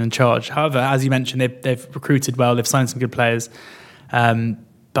Sheridan in charge. However, as you mentioned, they've recruited well. They've signed some good players. But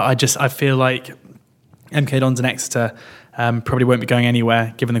I feel like MK Dons and Exeter probably won't be going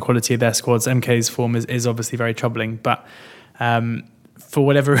anywhere given the quality of their squads. MK's form is obviously very troubling, but for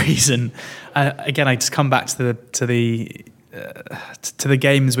whatever reason, again, I just come back to the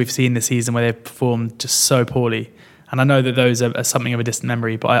games we've seen this season where they've performed just so poorly. And I know that those are something of a distant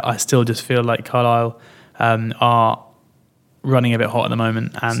memory, but I still just feel like Carlisle are running a bit hot at the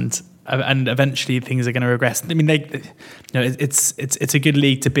moment, and eventually things are going to regress. I mean, it's a good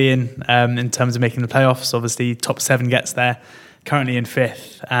league to be in terms of making the playoffs. Obviously, top 7 gets there. Currently in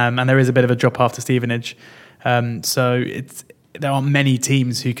 5th, and there is a bit of a drop after Stevenage. So there aren't many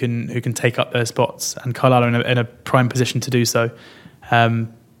teams who can take up those spots, and Carlisle are in a prime position to do so. But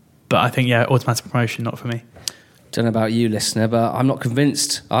I think, automatic promotion, not for me. Don't know about you, listener, but I'm not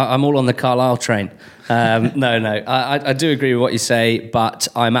convinced. I'm all on the Carlisle train. No. I do agree with what you say, but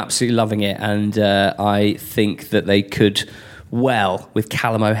I'm absolutely loving it, and I think that they could with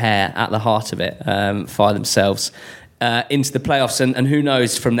Callum O'Hare at the heart of it, fire themselves into the playoffs, and who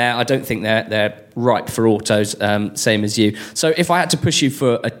knows from there. I don't think they're ripe for autos, same as you. So if I had to push you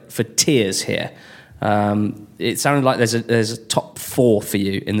for tiers here, it sounded like there's a top 4 for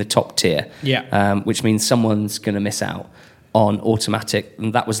you in the top tier, which means someone's going to miss out on automatic,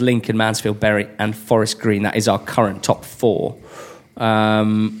 and that was Lincoln, Mansfield, Bury and Forest Green. That is our current top 4. It's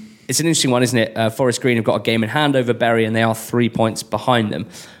an interesting one, isn't it? Forest Green have got a game in hand over Bury, and they are 3 points behind them.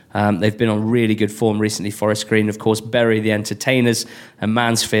 They've been on really good form recently, Forest Green. Of course, Bury, the entertainers, and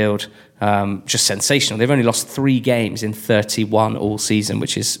Mansfield, just sensational. They've only lost 3 games in 31 all season,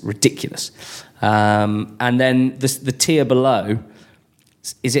 which is ridiculous. And then the tier below,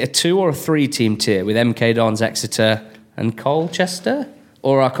 is it a 2 or a 3 team tier with MK Dons, Exeter and Colchester?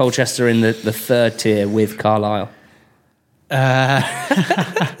 Or are Colchester in the 3rd tier with Carlisle?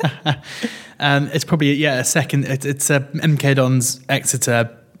 It's probably, a second. It's MK Dons,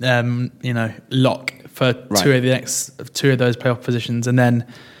 Exeter, lock for 2 of those playoff positions, and then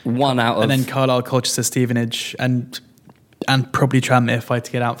one out of, and then Carlisle, Colchester, Stevenage, and probably Tranmere fight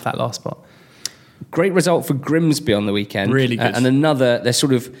to get out for that last spot. Great result for Grimsby on the weekend. Really good. And another,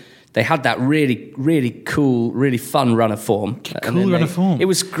 they had that really, really cool, really fun run of form. Run of form. It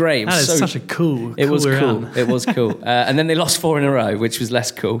was great. That is such a cool. It was cool. It was cool. And then they lost 4 in a row, which was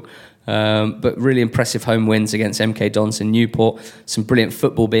less cool. But really impressive home wins against MK Dons and Newport. Some brilliant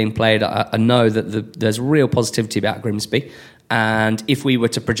football being played. I know that there's real positivity about Grimsby. And if we were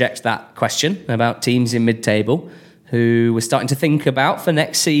to project that question about teams in mid-table who we're starting to think about for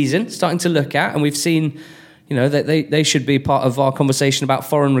next season, starting to look at, and we've seen, that they should be part of our conversation about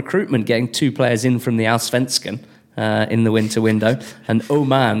foreign recruitment, getting 2 players in from the Allsvenskan in the winter window. And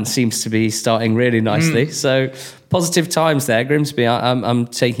Oman seems to be starting really nicely. So positive times there. Grimsby, I'm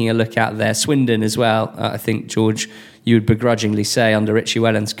taking a look at there. Swindon as well. I think, George, you would begrudgingly say under Richie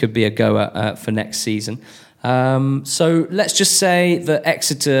Wellens could be a goer for next season. So let's just say that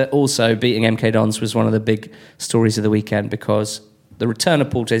Exeter also beating MK Dons was one of the big stories of the weekend, because the return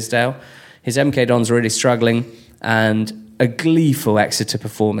of Paul Tisdale, his MK Dons are really struggling, and a gleeful Exeter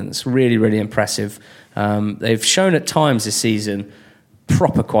performance, really, really impressive. They've shown at times this season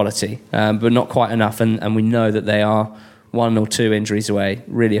proper quality, but not quite enough, and we know that they are 1 or 2 injuries away,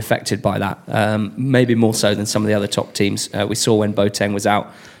 really affected by that, maybe more so than some of the other top teams. We saw when Boateng was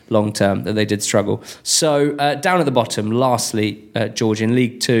out long term that they did struggle. So down at the bottom, lastly, George, in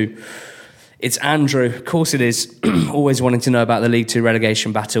League 2, it's Andrew. Of course it is. Always wanting to know about the League 2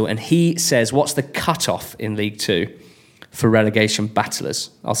 relegation battle. And he says, what's the cut-off in League 2 for relegation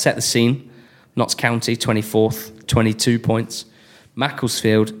battlers? I'll set the scene. Notts County, 24th, 22 points.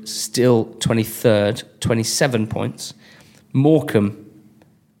 Macclesfield, still 23rd, 27 points. Morecambe,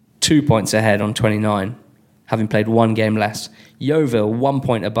 2 points ahead on 29, having played 1 game less. Yeovil, 1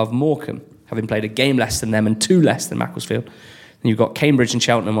 point above Morecambe, having played a game less than them and 2 less than Macclesfield. Then you've got Cambridge and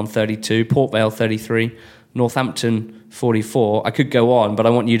Cheltenham on 32, Port Vale 33, Northampton 44. I could go on, but I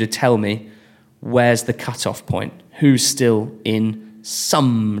want you to tell me, where's the cut-off point? Who's still in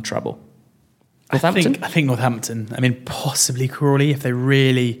some trouble? Northampton? I think Northampton. I mean, possibly Crawley if they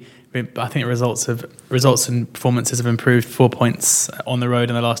really. I think results and performances have improved. 4 points on the road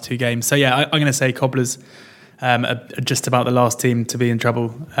in the last 2 games. So yeah, I'm going to say Cobblers are just about the last team to be in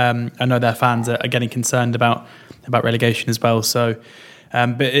trouble. I know their fans are getting concerned about relegation as well. So,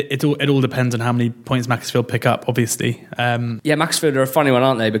 but it all depends on how many points Macclesfield pick up. Obviously, yeah, Macclesfield are a funny one,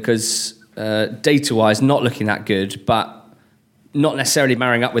 aren't they? Because data-wise, not looking that good, but not necessarily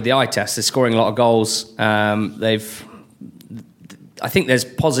marrying up with the eye test. They're scoring a lot of goals. I think there's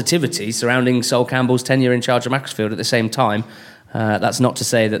positivity surrounding Sol Campbell's tenure in charge of Macclesfield at the same time. That's not to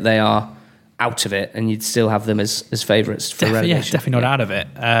say that they are out of it and you'd still have them as favourites for relegation. Yeah, definitely not out of it.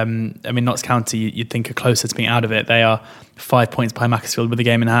 I mean, Notts County, you'd think are closer to being out of it. They are 5 points behind Macclesfield with a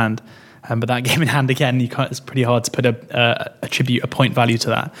game in hand. But that game in hand, again, it's pretty hard to put attribute a point value to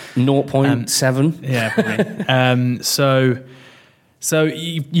that. 0.7. Yeah, probably. So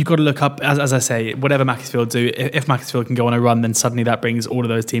you've got to look up, as I say, whatever Macclesfield do. If Macclesfield can go on a run, then suddenly that brings all of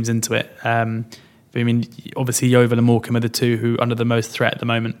those teams into it. I mean, obviously Yeovil and Morecambe are the two who are under the most threat at the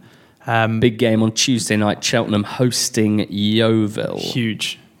moment. Big game on Tuesday night, Cheltenham hosting Yeovil.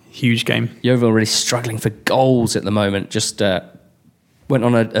 Huge game. Yeovil really struggling for goals at the moment. Just went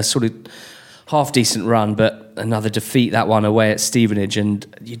on a sort of half-decent run, but another defeat, that one away at Stevenage, and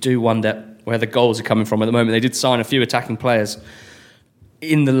you do wonder where the goals are coming from at the moment. They did sign a few attacking players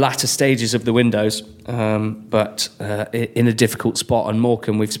in the latter stages of the windows, but in a difficult spot. And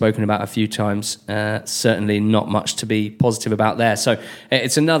Morecambe, we've spoken about a few times, certainly not much to be positive about there. So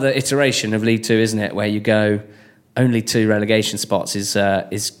it's another iteration of League Two, isn't it, where you go only 2 relegation spots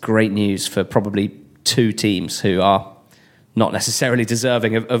is great news for probably 2 teams who are not necessarily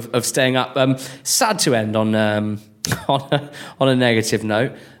deserving of staying up. Sad to end on a negative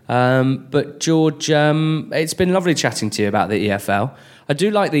note. But George, it's been lovely chatting to you about the EFL. I do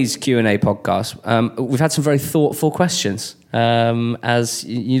like these Q&A podcasts. We've had some very thoughtful questions, as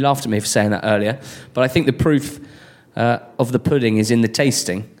you laughed at me for saying that earlier. But I think the proof of the pudding is in the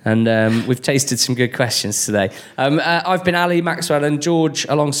tasting, and we've tasted some good questions today. I've been Ali Maxwell, and George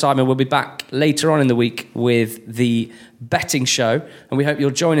alongside me will be back later on in the week with the betting show, and we hope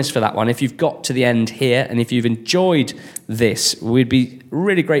you'll join us for that one. If you've got to the end here and if you've enjoyed this, we'd be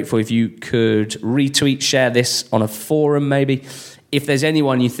really grateful if you could retweet, share this on a forum maybe. If there's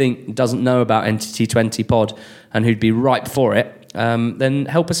anyone you think doesn't know about Entity 20 Pod and who'd be ripe for it, then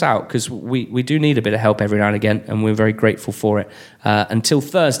help us out, because we do need a bit of help every now and again, and we're very grateful for it. Until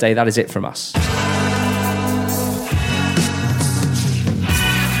Thursday, that is it from us.